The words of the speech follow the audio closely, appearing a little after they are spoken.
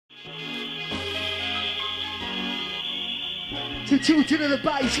to tilting of the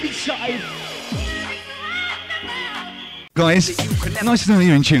bass inside. Guys, nice to know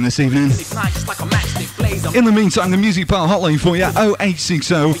you're in tune this evening. In the meantime, the Music Power hotline for you,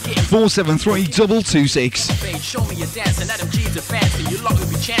 0860 473 226.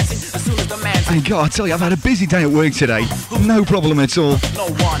 And God, I tell you, I've had a busy day at work today. No problem at all.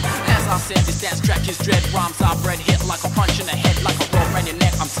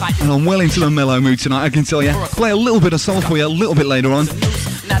 And I'm well into the mellow mood tonight, I can tell you. Play a little bit of soul for you a little bit later on.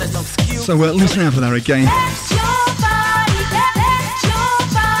 So listen out for that again.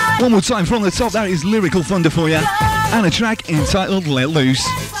 One more time from the top, that is Lyrical Thunder for you, and a track entitled Let Loose.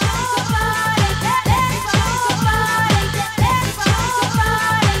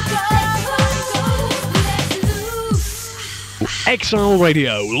 Exile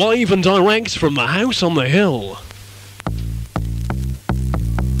Radio, live and direct from the house on the hill.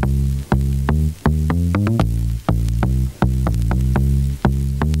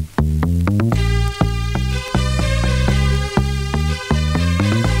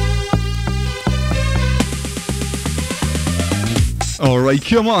 Alright,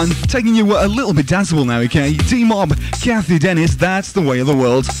 come on. Taking you a little bit danceable now, okay? D-Mob, Kathy Dennis, that's the way of the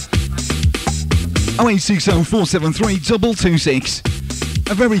world. 0860 473 226.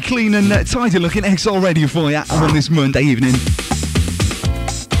 A very clean and tidy looking Exile Radio for you on this Monday evening.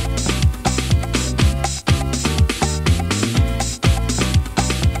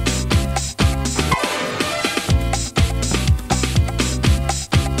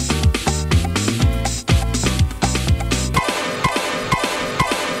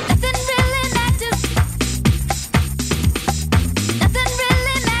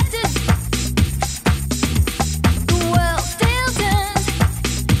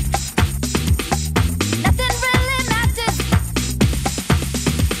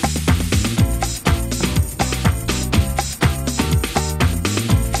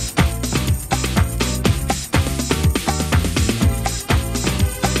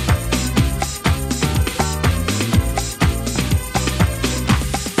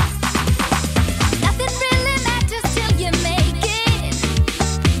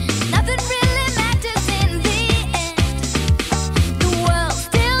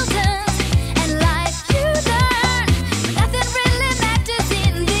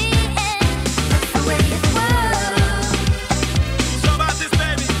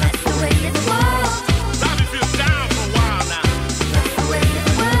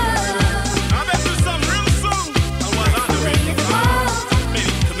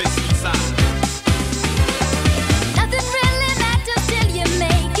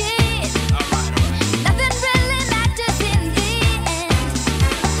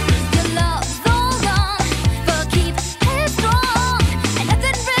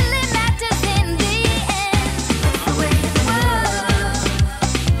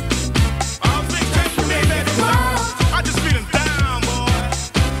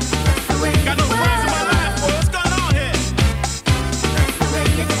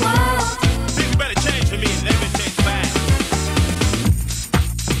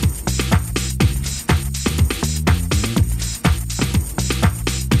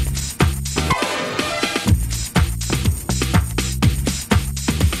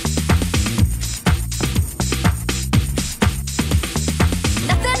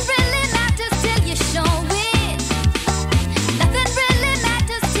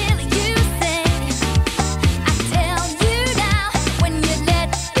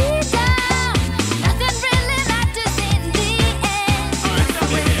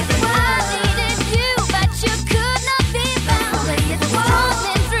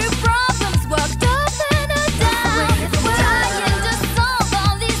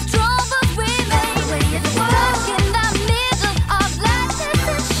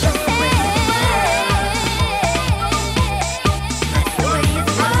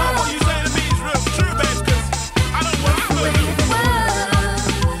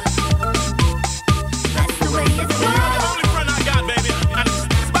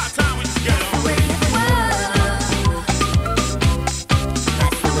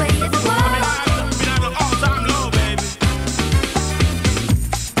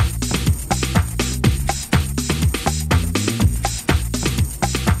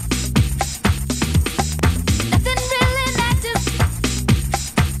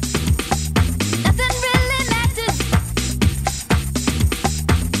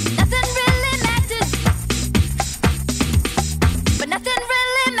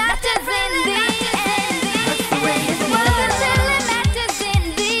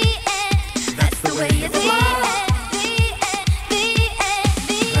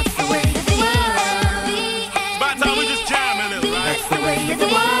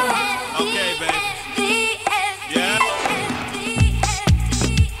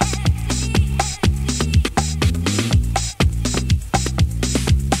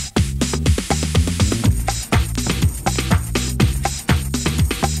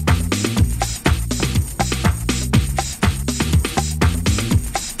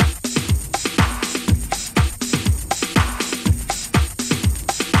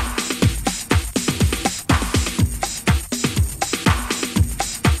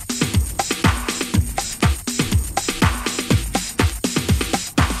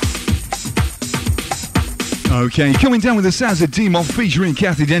 Okay, coming down with the sounds of D-Mob featuring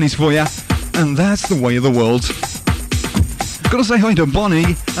Kathy Dennis for you, and that's the way of the world. Gotta say hi to Bonnie,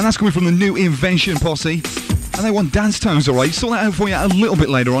 and that's coming from the New Invention Posse, and they want dance tones, alright? Sort that out for you a little bit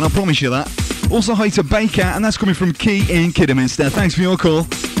later on, I promise you that. Also hi to Baker, and that's coming from Key in Kidderminster. Thanks for your call.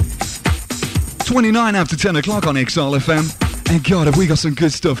 29 after 10 o'clock on Exile FM, and God, have we got some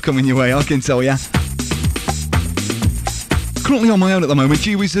good stuff coming your way, I can tell ya. Currently on my own at the moment,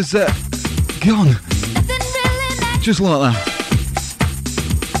 G-Wiz has gone. Just like that.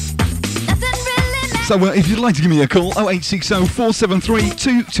 So if you'd like to give me a call, 0860 473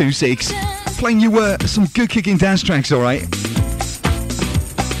 226. Playing you some good kicking dance tracks, alright?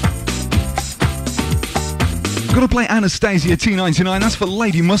 Gotta play Anastasia T99, that's for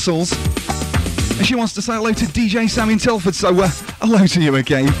Lady Muscles. And she wants to say hello to DJ Sam in Telford, so hello to you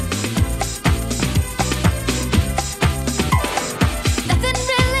again.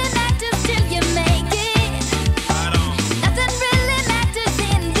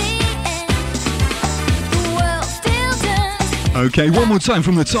 Okay, one more time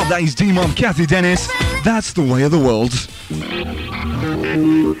from the top, that is D-Mob, Kathy Dennis. That's the way of the world.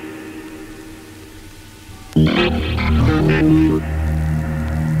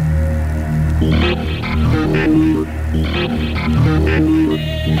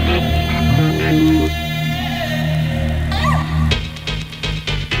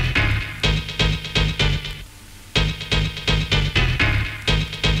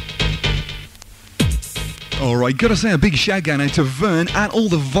 Alright, gotta say a big shout out to Vern and all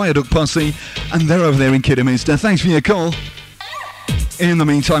the Viaduct posse, and they're over there in Kidderminster. Thanks for your call. In the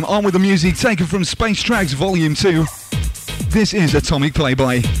meantime, on with the music taken from Space Tracks Volume 2. This is Atomic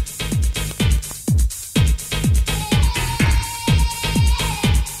Playboy.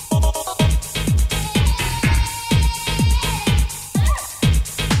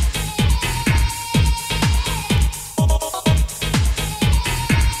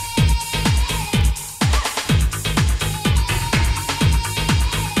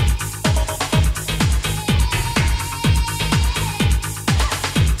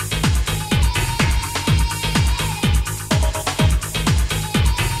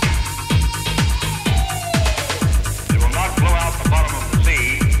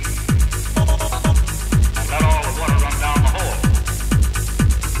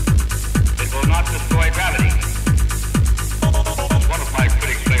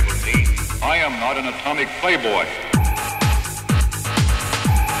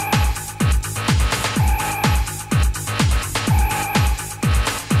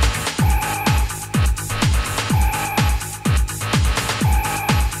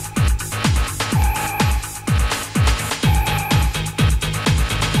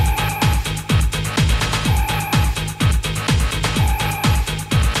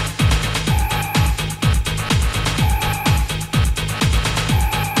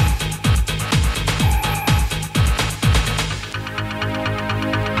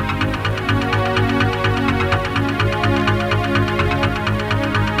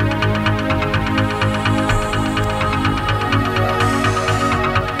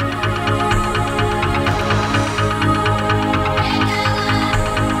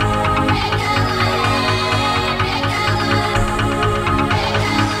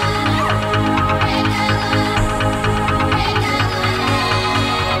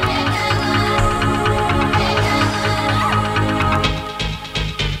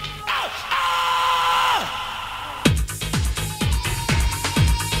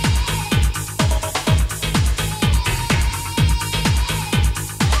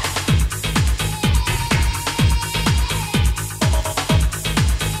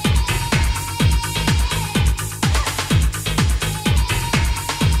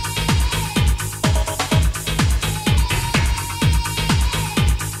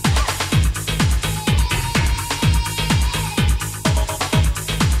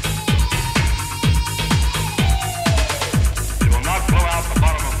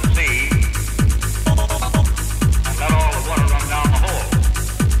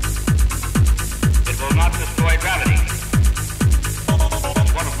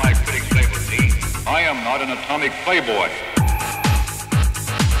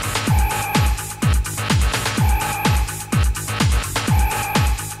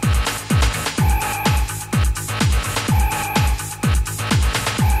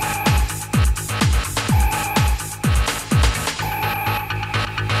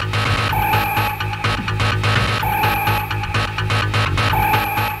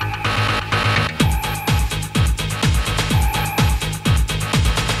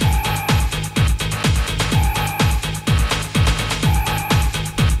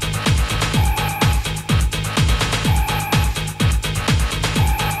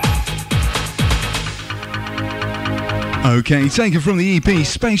 Okay, taken from the EP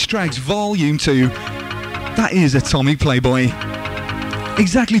Space Tracks Volume 2. That is Atomic Playboy.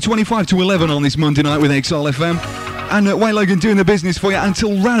 Exactly 25 to 11 on this Monday night with Exile FM. And Logan doing the business for you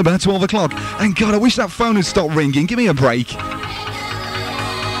until round about 12 o'clock. And God, I wish that phone had stopped ringing. Give me a break.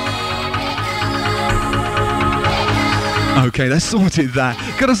 Okay, that's sorted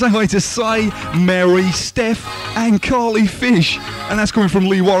that. Gotta say hi to Cy, Mary, Steph, and Carly Fish. And that's coming from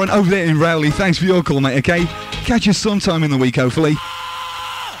Lee Warren over there in Rowley. Thanks for your call, mate, okay? Catch you sometime in the week, hopefully.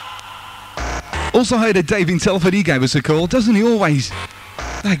 Also hi to Dave in Telford. He gave us a call, doesn't he always?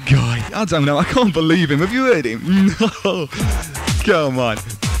 That guy, I don't know, I can't believe him. Have you heard him? No. Come on.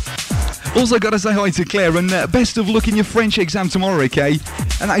 Also got to say hi to Claire and best of luck in your French exam tomorrow, okay?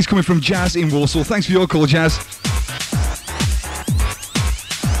 And that is coming from Jazz in Warsaw. Thanks for your call, Jazz.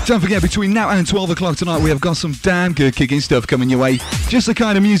 Don't forget, between now and 12 o'clock tonight, we have got some damn good kicking stuff coming your way. Just the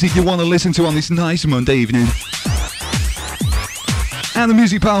kind of music you want to listen to on this nice Monday evening. And the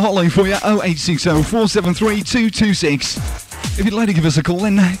Music Power hotline for you, 0860 473 226. If you'd like to give us a call,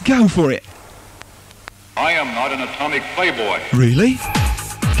 then go for it. I am not an atomic playboy. Really?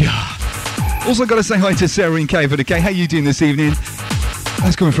 God. Also got to say hi to Sarah in Cavert, okay? How you doing this evening?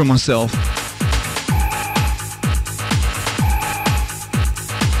 That's coming from myself.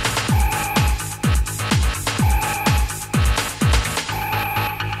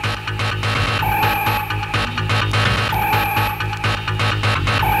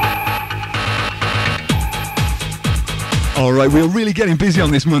 Alright, we're really getting busy on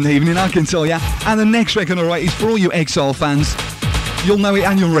this Monday evening, I can tell ya. And the next record, alright, is for all you Exile fans. You'll know it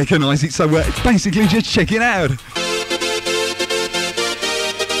and you'll recognise it, so basically just check it out.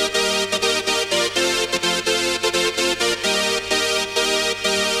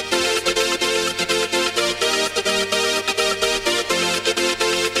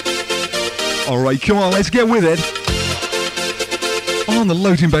 Alright, come on, let's get with it. On the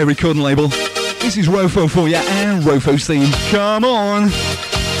Loading Bay recording label. This is Rofo for you and Rofo's theme. Come on!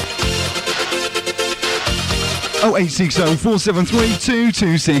 0860 473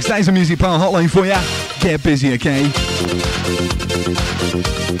 226. That is a Music Power hotline for you. Get busy, okay?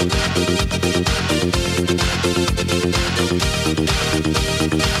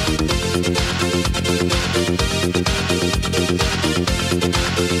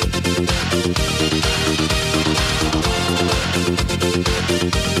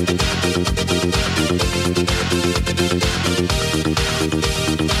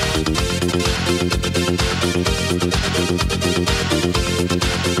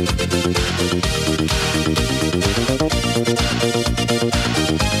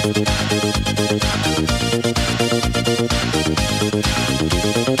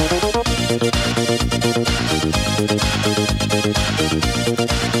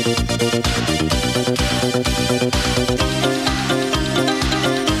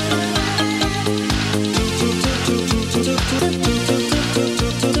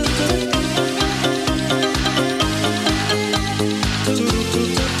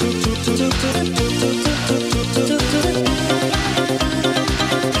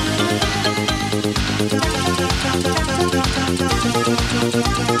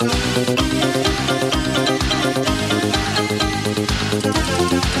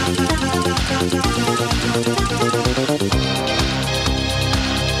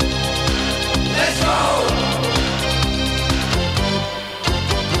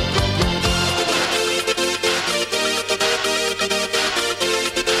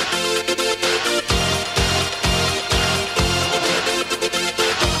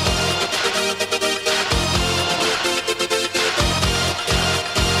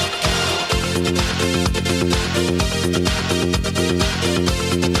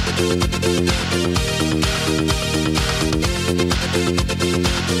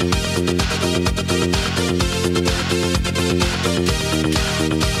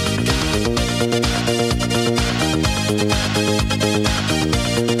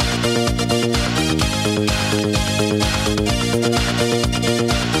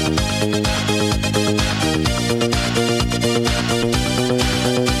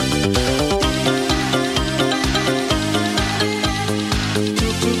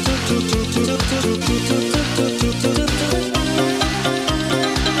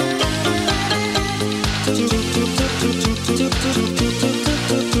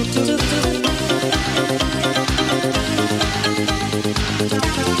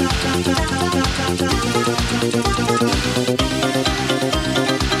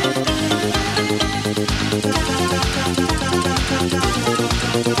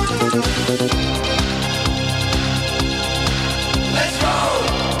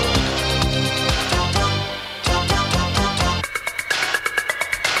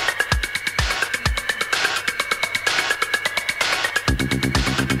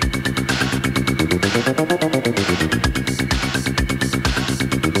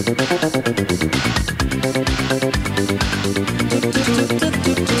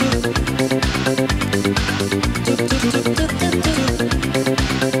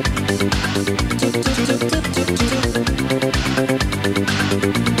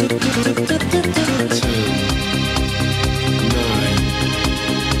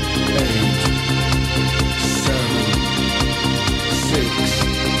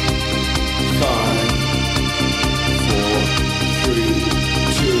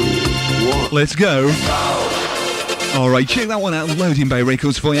 Let's go. Alright, check that one out. Loading Bay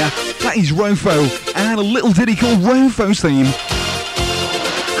Records for ya. That is Rofo and a little ditty called Rofo's Theme.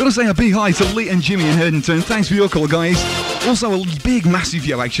 Gotta say a big hi to Lee and Jimmy in Herdington. Thanks for your call, guys. Also a big, massive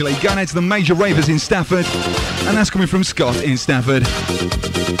yo, actually, going out to the major ravers in Stafford. And that's coming from Scott in Stafford.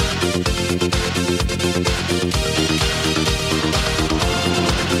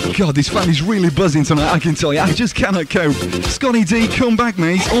 God, this fan is really buzzing tonight, I can tell you. I just cannot cope. Scotty D, come back,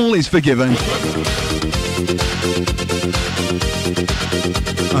 mate. All is forgiven.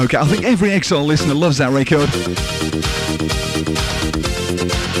 Okay, I think every Exile listener loves that record.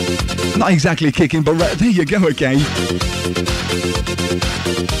 Not exactly kicking, but there you go, okay.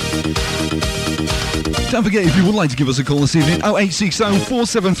 Don't forget, if you would like to give us a call this evening, 0860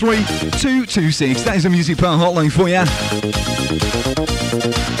 473 226. That is a Music Power hotline for you.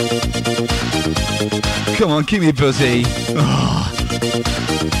 Come on, keep me busy. Oh.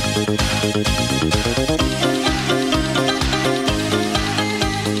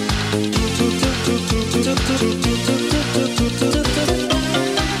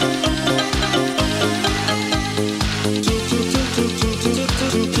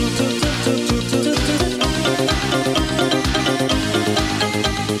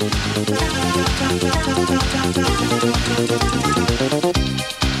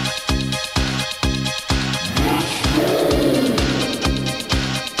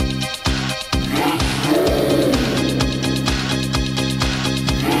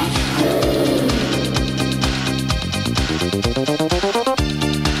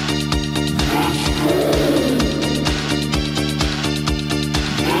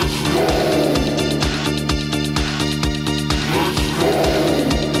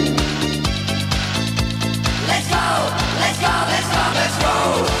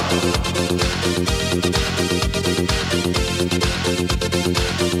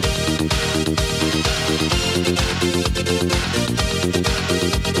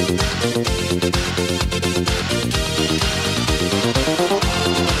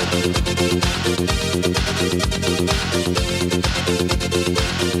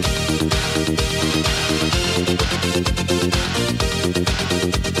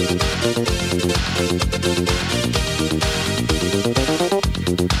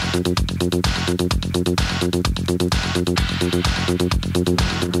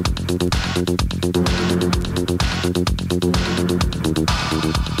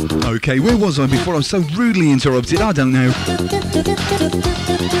 Okay, where was I before I was so rudely interrupted? I don't know.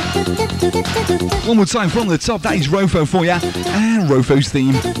 One more time from the top, that is Rofo for ya, and Rofo's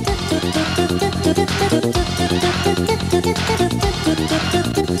Theme.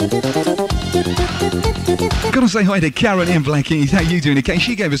 Gotta say hi to Karen in Blackheath. How you doing, okay?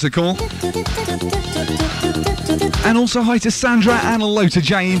 She gave us a call. And also hi to Sandra and hello to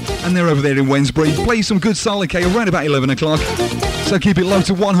Jane, and they're over there in Wednesbury. Play some good soul, okay, around about 11 o'clock. So keep it low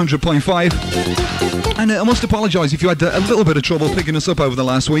to 100.5. And I must apologise if you had a little bit of trouble picking us up over the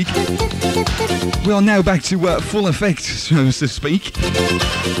last week. We are now back to full effect, so to speak.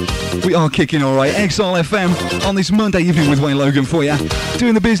 We are kicking alright. Exile FM on this Monday evening with Wayne Logan for you.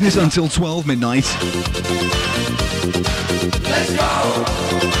 Doing the business until 12 midnight. Let's go!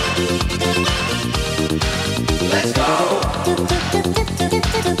 Let's go!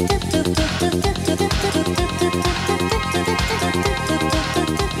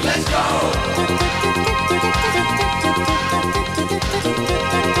 Let's go!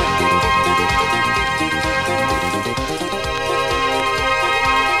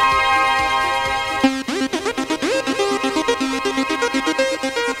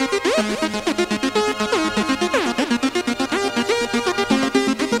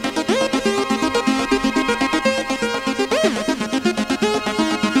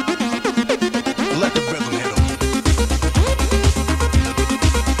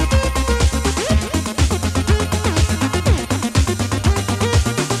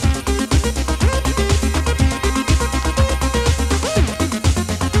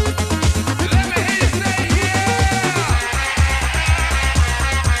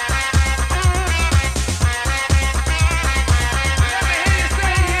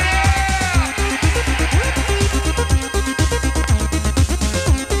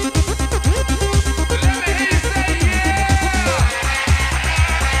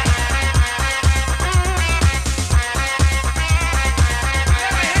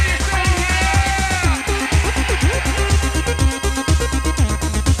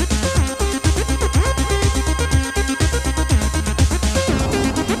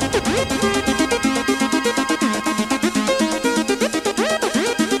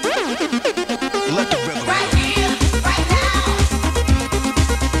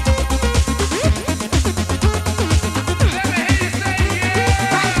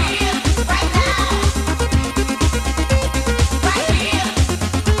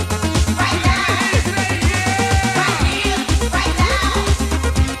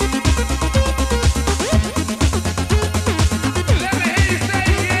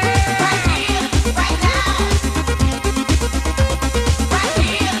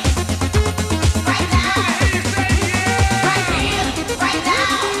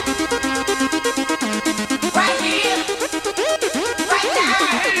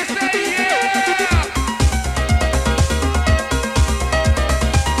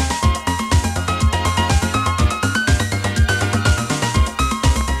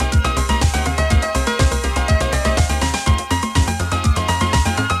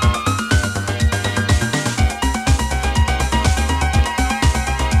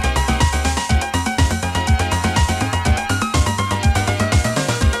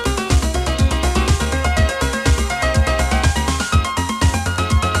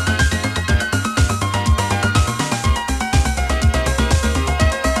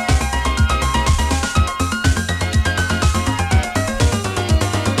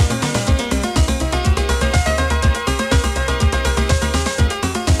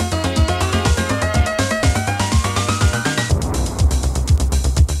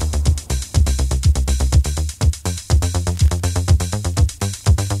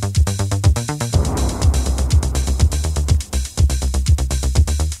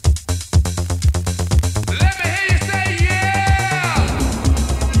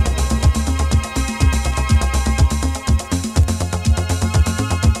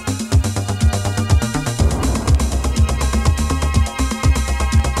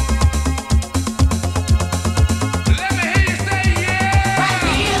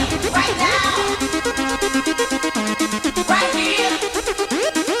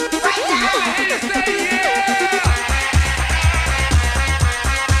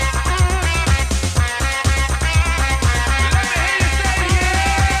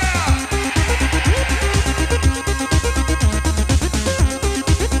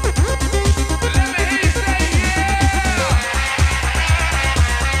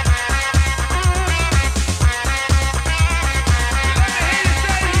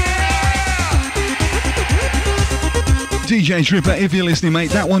 DJ Tripper, if you're listening,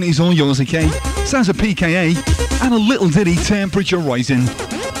 mate, that one is all yours, okay? Sounds a PKA and a little ditty, Temperature Rising.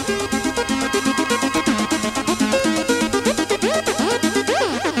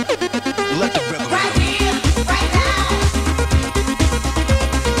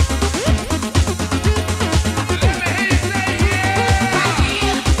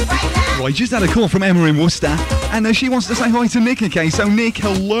 Right, just had a call from Emma in Worcester, and she wants to say hi to Nick, okay? So, Nick,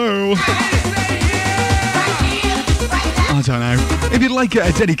 hello. I don't know. If you'd like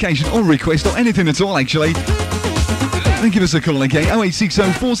a dedication or request or anything at all, actually, then give us a call, okay? 0860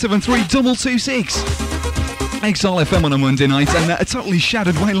 473 226. Exile FM on a Monday night, and a totally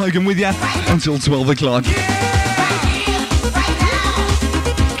shattered Wayne Logan with you until 12 o'clock.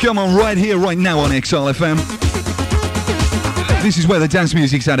 Come on, right here, right now on Exile FM. This is where the dance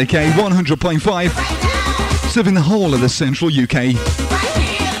music's at, okay? 100.5, serving the whole of the central UK.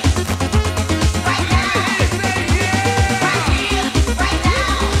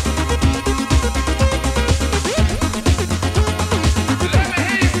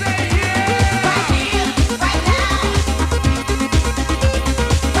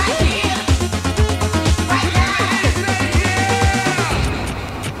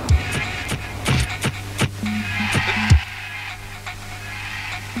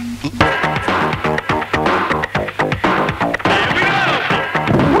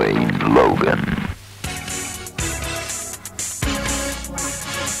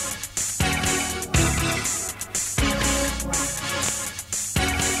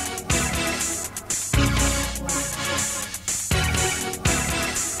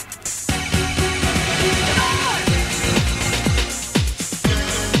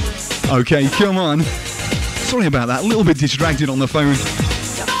 Okay, come on. Sorry about that, a little bit distracted on the phone.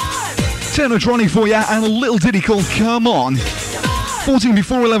 Technotronic for you and a little ditty called Come On. 14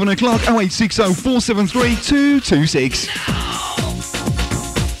 before 11 o'clock, 0860 473 226.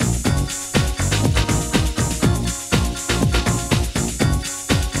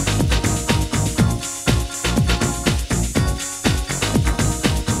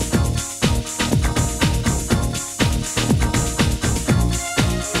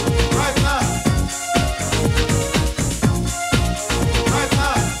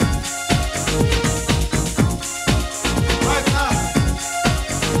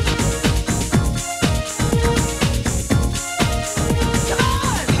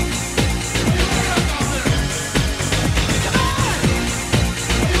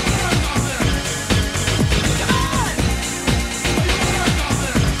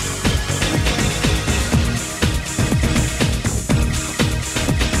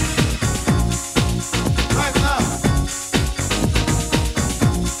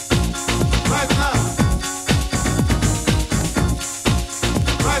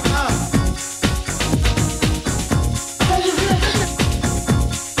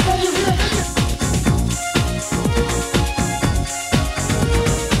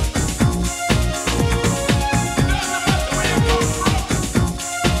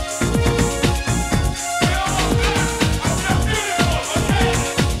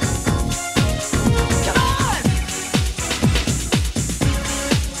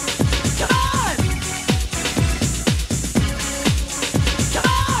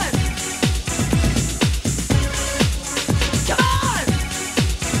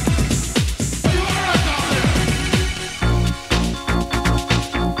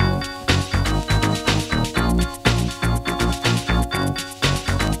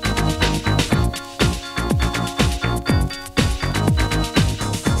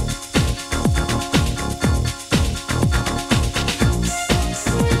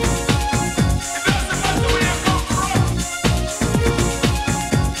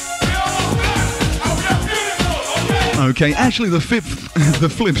 Okay, actually the flip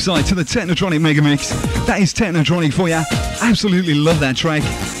side to the Technotronic Mega Mix, that is Technotronic for ya. Absolutely love that track.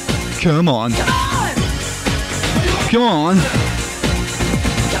 Come on. Come on.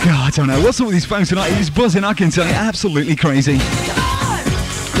 God, I don't know. What's up with his phone tonight? He's buzzing, I can tell you. Absolutely crazy.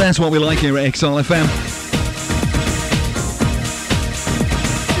 That's what we like here at Exile FM.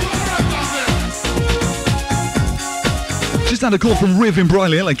 Just had a call from Riv in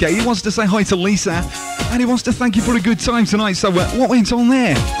Briley Hill, okay? He wants to say hi to Lisa. And he wants to thank you for a good time tonight. So what went on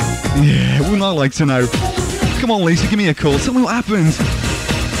there? Yeah, wouldn't I like to know? Come on, Lisa, give me a call. Tell me what happened.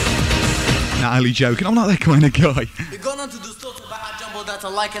 Nah, only joking. I'm not that kind of guy. We gone on to the store to buy a jumbo that I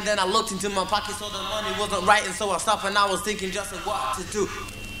like, and then I looked into my pocket, so the money wasn't right, and so I stopped and I was thinking just of what to do.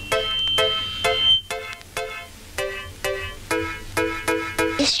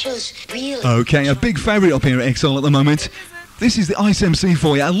 This show's real. Okay, a big favourite up here at Exile at the moment. This is the Ice MC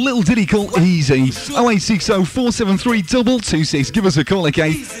for you. A little ditty called Easy. 0860 473 226. Give us a call,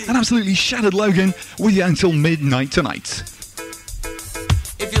 okay? An absolutely shattered Logan with you until midnight tonight.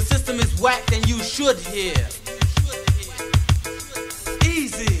 If your system is whack, then you should hear.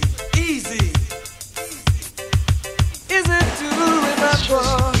 Easy, easy. Is it to remember?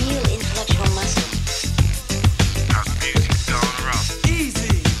 Real intellectual muscle. How's the music going around?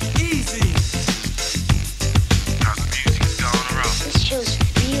 Easy, easy. How's the music going around? This shows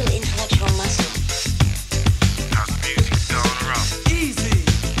real intellectual muscle. How's the music going around? Easy,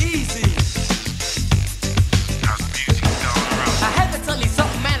 easy. How's the music going around? I had to tell you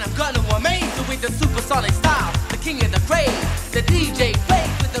something, man, I'm gonna amaze you with the supersonic style, the king of the craze. The DJ plays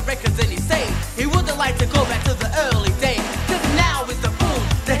with the records and he says he wouldn't like to go back to the early days. Cause now is the boom,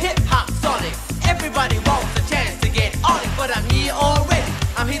 the hip-hop sonic. Everybody wants a chance to get on it, but I'm here already,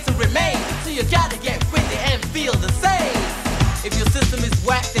 I'm here to remain. So you gotta get with it and feel the same. If your system is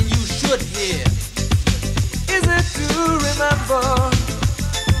whack, then you should hear. Is it to remember?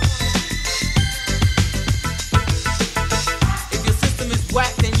 If your system is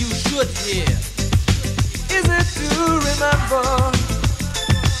whack, then you should hear. Is it to remember?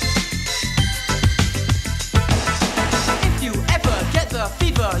 If you ever get the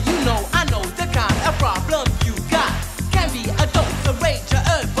fever, you know, I know the kind of problem you got. Can be a dose, a rage, a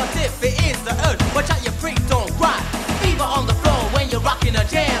urge, but if it is the urge, watch out your freak don't rot. Fever on the floor when you're rocking a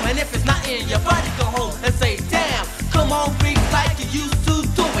jam, and if it's not in your body, go home and say, damn, come on, freak, like you used to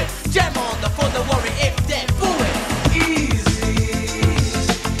do it. Jam on the floor, don't worry if they boo it. Easy,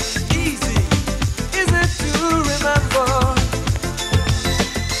 easy. Is it to remember?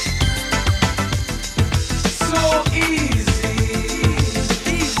 So easy,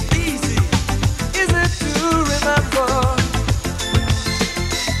 easy. Is it to remember?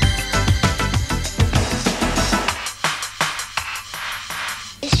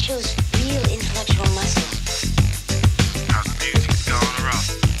 This shows real intellectual muscle. How's the music going around?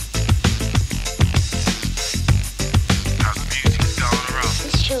 How's the music going around?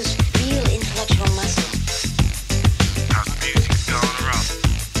 This shows real intellectual muscle. How's the music going around?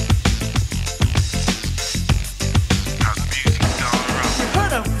 How's the music going around? You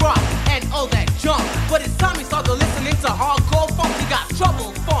heard of rock and all that junk, but it's time you start to listening to hardcore funk. You got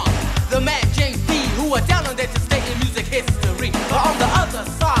trouble funk, the man James B, who are down on there to stay in music history. But on the other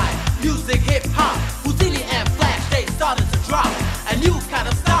side, music hip hop, Houdini and Flash, they started to drop a new kind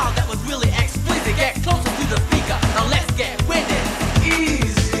of style that was really explicit. Get closer to the speaker, now let's get with it.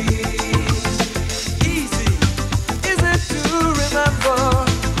 Easy, easy. Is it to remember?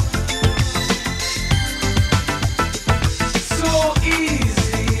 So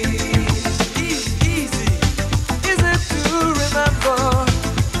easy, easy. Is it to remember?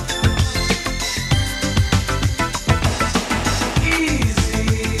 Easy,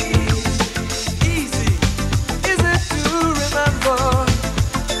 easy. Is it to remember?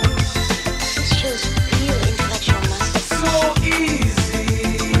 This shows real intellectual muscle. So easy,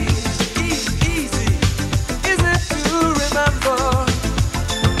 easy. Is it to remember?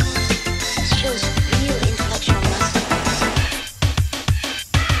 This shows real intellectual muscle.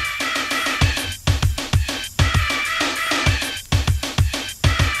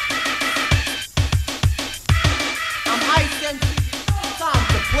 I'm Ice MC, time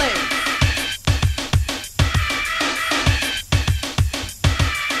to play.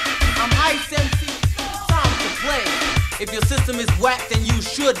 I'm Ice MC, time to play. If your system is whack, then you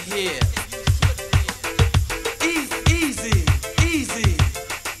should hear. Easy, easy.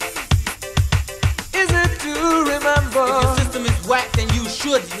 Is it to remember? If your system is whack, then you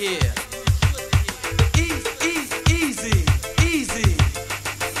should hear. Easy, easy.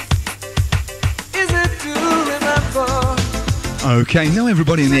 Is it to remember? Okay, now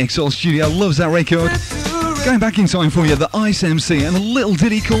everybody in the Exile studio loves that record. Going back in time for you, the Ice MC and a little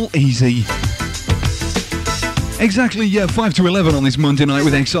ditty called Easy. Exactly, 5 to 11 on this Monday night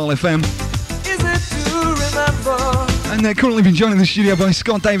with Exile FM. Is it to remember? And they're currently been joined in the studio by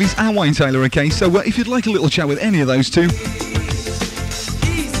Scott Davies and Wayne Taylor, okay? So if you'd like a little chat with any of those two,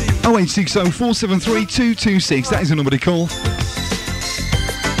 0860 473 226, that is the number to call.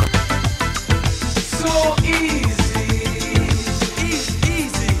 So easy,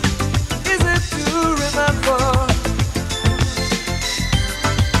 easy. Is it to remember?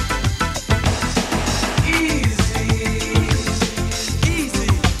 Easy, easy.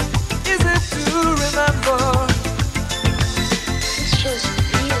 Is it to remember? This shows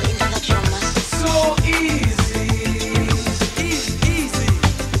real intellectual muscle. So easy, easy.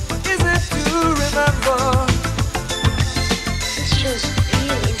 Is it to remember?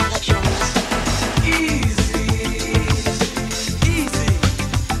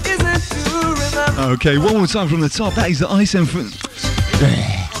 Okay, one more time from the top. That is the Ice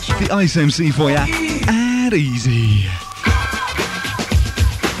the Ice MC for ya. And easy.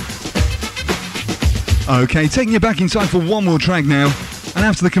 Okay, taking you back in time for one more track now. And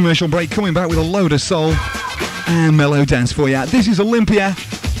after the commercial break, coming back with a load of soul and mellow dance for ya. This is Olympia.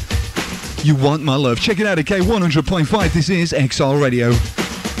 You Want My Love. Check it out at K100.5. This is Exile Radio.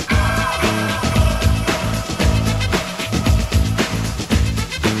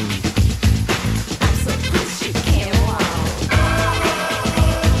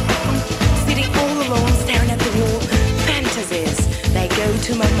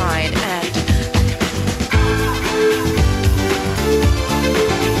 To my mind and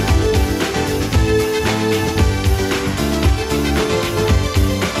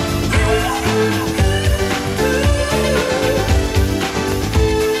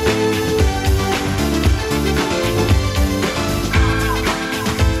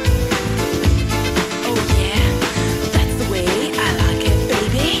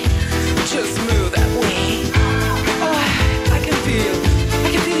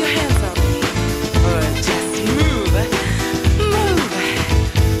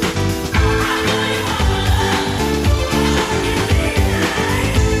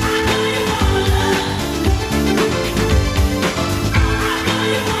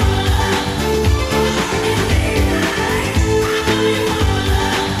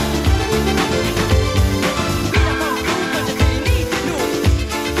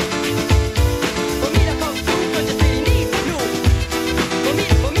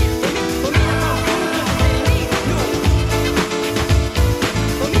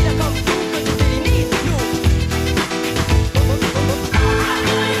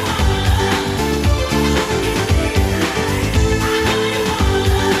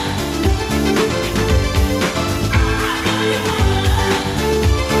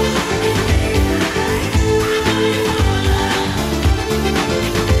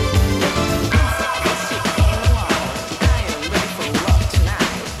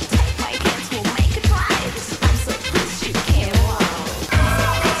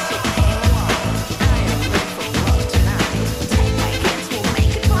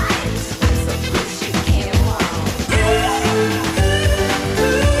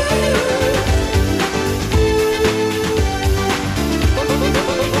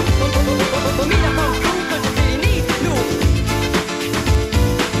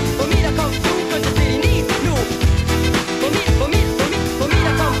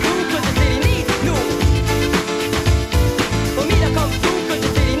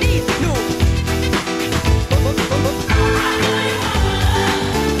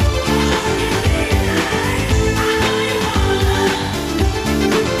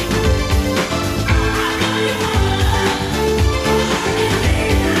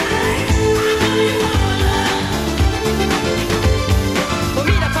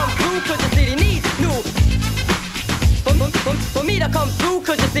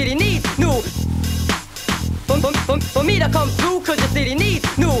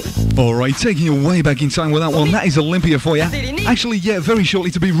Alright, taking you way back in time with that one. That is Olympia for you. Actually, yeah, very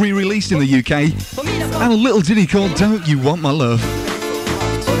shortly to be re-released in the UK. And a little ditty called Don't You Want My Love.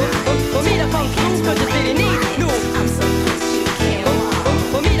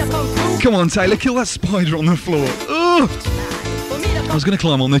 Come on, Taylor, kill that spider on the floor. Ugh! I was going to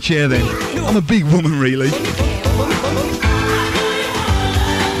climb on the chair then. I'm a big woman, really.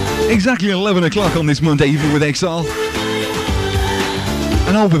 Exactly 11 o'clock on this Monday evening with Exile.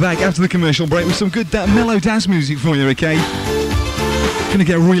 And I'll be back after the commercial break with some good mellow dance music for you, okay? Gonna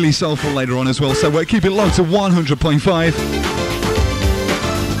get really soulful later on as well, so keep it low to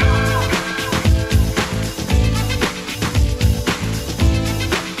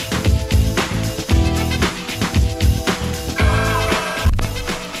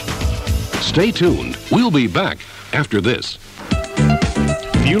Stay tuned. We'll be back after this.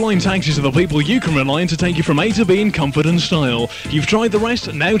 New Line taxis are the people you can rely on to take you from A to B in comfort and style. You've tried the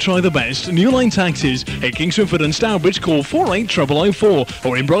rest, now try the best. New Line taxis. At King Swinford and Stourbridge, call 48004,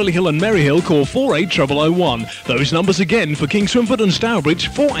 or in Brierley Hill and Maryhill, call 48001. Those numbers again for King Swinford and Stourbridge,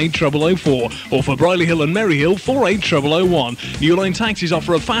 48004, or for Brierley Hill and Maryhill, 48001. New Line taxis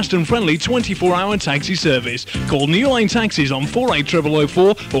offer a fast and friendly 24-hour taxi service. Call New Line taxis on 48004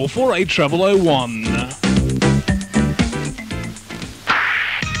 or 48001.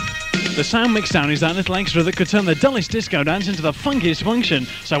 The Sound Mixdown is that little extra that could turn the dullest disco dance into the funkiest function.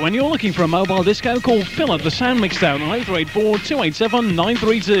 So when you're looking for a mobile disco, call Phil at the Sound Mixdown on 0384 287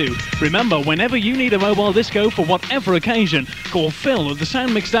 932. Remember, whenever you need a mobile disco for whatever occasion, call Phil at the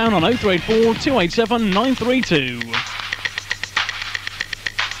Sound Mixdown on 0384 287 932.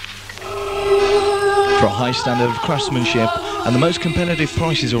 For a high standard of craftsmanship and the most competitive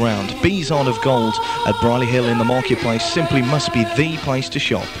prices around, B's Art of Gold at Briley Hill in the Marketplace simply must be the place to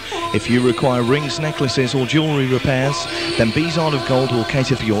shop. If you require rings, necklaces or jewellery repairs, then B's Art of Gold will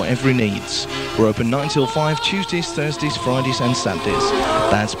cater for your every needs. We're open 9 till 5 Tuesdays, Thursdays, Fridays and Saturdays.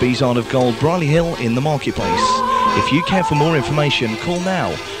 That's B's Art of Gold, Briley Hill in the Marketplace. If you care for more information, call now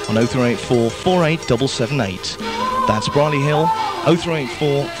on 0384 48778. That's Briley Hill,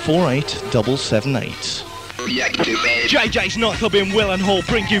 0384 48778. JJ's Nightclub in Willenhall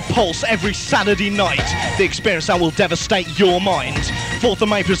bring you Pulse every Saturday night. The experience that will devastate your mind. 4th of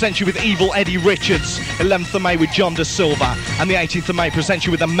May presents you with Evil Eddie Richards. 11th of May with John De Silva. And the 18th of May presents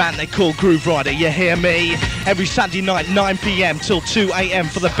you with a man they call Groove Rider. You hear me? Every Saturday night, 9 p.m. till 2 a.m.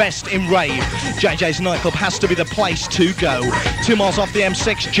 for the best in rave. JJ's Nightclub has to be the place to go. 2 miles off the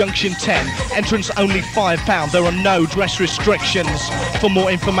M6, Junction 10. Entrance only £5. There are no dress restrictions. For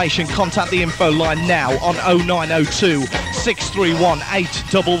more information, contact the info line now on 0902 631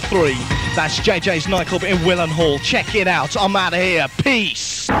 833. That's JJ's Nightclub in Willenhall. Check it out. I'm out of here.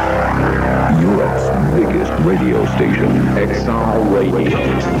 Peace. Europe's biggest radio station, Exile Radio.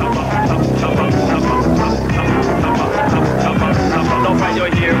 Love when you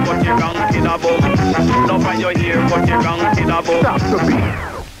hear what you're ranking about. Love when you hear what you're ranking about. Stop the beat.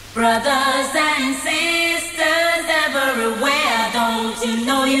 Brothers and sisters everywhere, don't you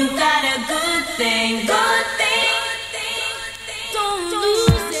know you got a good thing? Good thing. Don't lose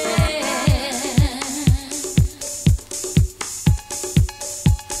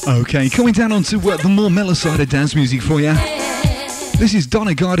it. Okay, coming down onto the more mellow side of dance music for you. This is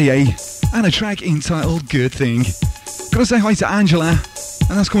Donna Gardier and a track entitled Good Thing. Gotta say hi to Angela,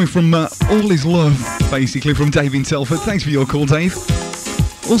 and that's coming from All Is Love, basically, from Dave in Telford. Thanks for your call, Dave.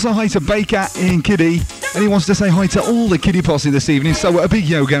 Also hi to Baker in Kiddie, and he wants to say hi to all the Kiddie posse this evening, so a big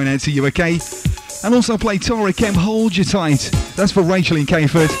yo going out to you, okay? And also play Tori Kemp, Hold You Tight. That's for Rachel in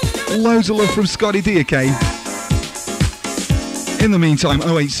Cayford. Loads of love from Scotty D, okay? In the meantime,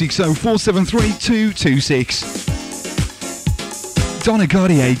 0860 473 226. Donna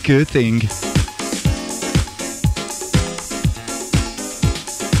Gardier, Good Thing.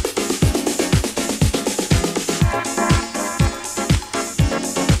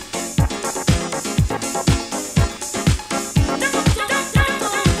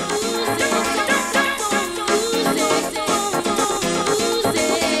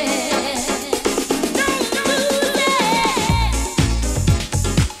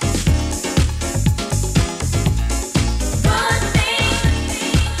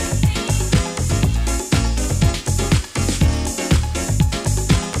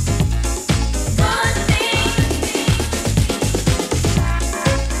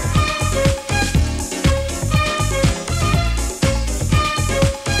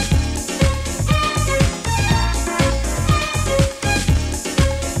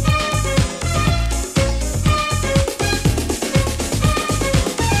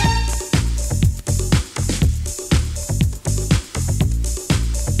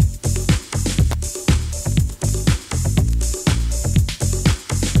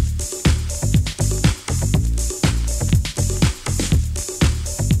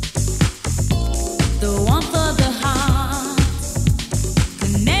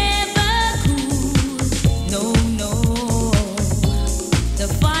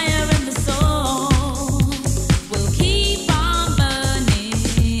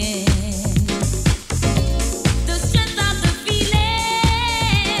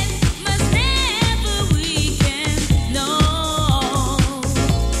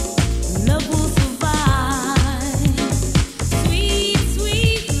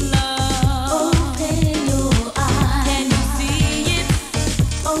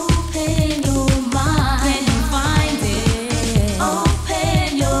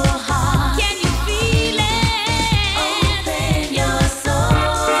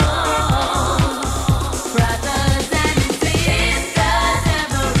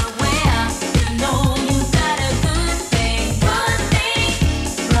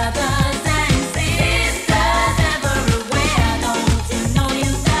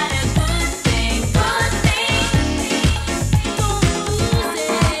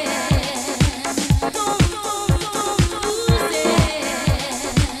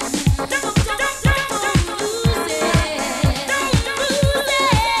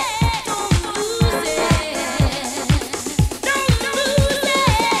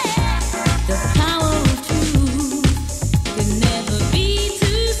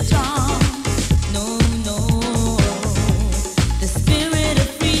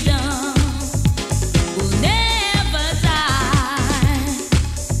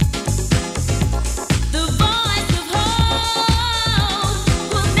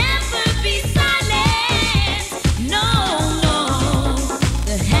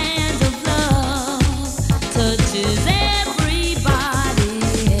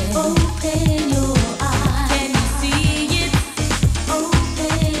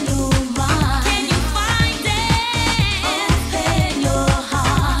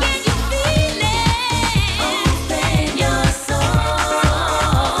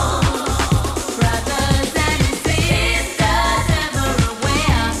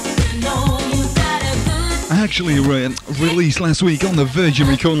 actually released last week on the Virgin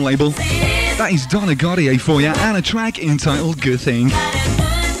Recording label. That is Donna Gaudier for you, and a track entitled Good Thing.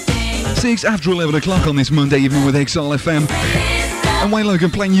 6 after 11 o'clock on this Monday evening with Exile FM. And Wayne Logan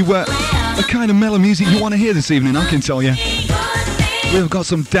playing you the kind of mellow music you want to hear this evening, I can tell you. We've got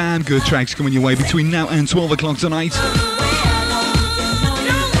some damn good tracks coming your way between now and 12 o'clock tonight.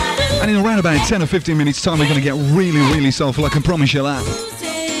 And in around about 10 or 15 minutes time, we're going to get really, really soulful, I can promise you that.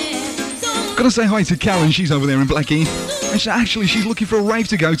 Gotta say hi to Karen, she's over there in Blackheath. And she's looking for a rave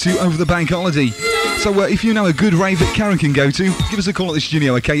to go to over the bank holiday. So if you know a good rave that Karen can go to, give us a call at the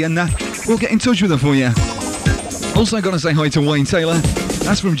studio, okay? And we'll get in touch with her for you. Also gotta say hi to Wayne Taylor.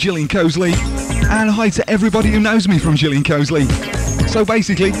 That's from Gillian Cosley. And hi to everybody who knows me from Gillian Cosley. So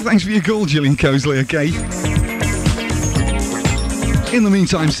basically, thanks for your call, Gillian Cosley, okay? In the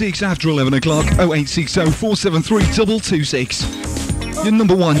meantime, 6 after 11 o'clock, 0860 473 226. Your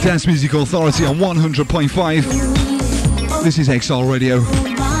number one dance music authority on 100.5. This is Exile Radio.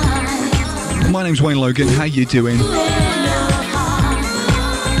 My name's Wayne Logan, how you doing?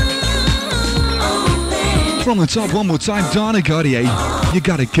 From the top one more time, Donna Gaudier, you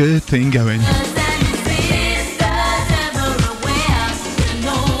got a good thing going.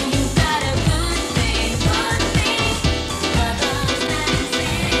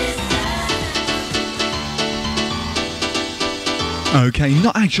 Okay,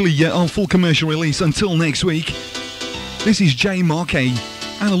 not actually yet on full commercial release until next week. This is J Marquet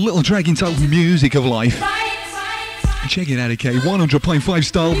and a little track entitled Music of Life. Check it out, okay? 100.5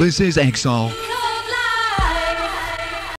 style, this is Exile.